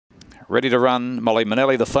Ready to run, Molly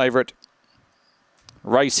Manelli, the favourite.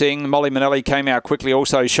 Racing, Molly Manelli came out quickly.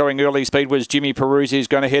 Also showing early speed was Jimmy Peruzzi, who's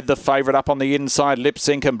going to head the favourite up on the inside. Lip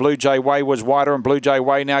Sync and Blue Jay Way was wider, and Blue Jay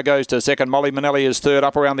Way now goes to second. Molly Manelli is third.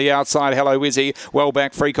 Up around the outside, Hello Izzy. Well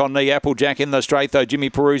back, Freak on Knee. Applejack in the straight, though. Jimmy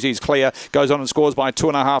Peruzzi's clear. Goes on and scores by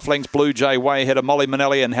 2.5 lengths. Blue Jay Way ahead of Molly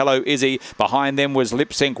Manelli and Hello Izzy. Behind them was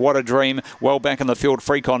Lip Sync, What a Dream. Well back in the field,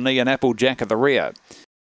 Freak on Knee and Applejack at the rear.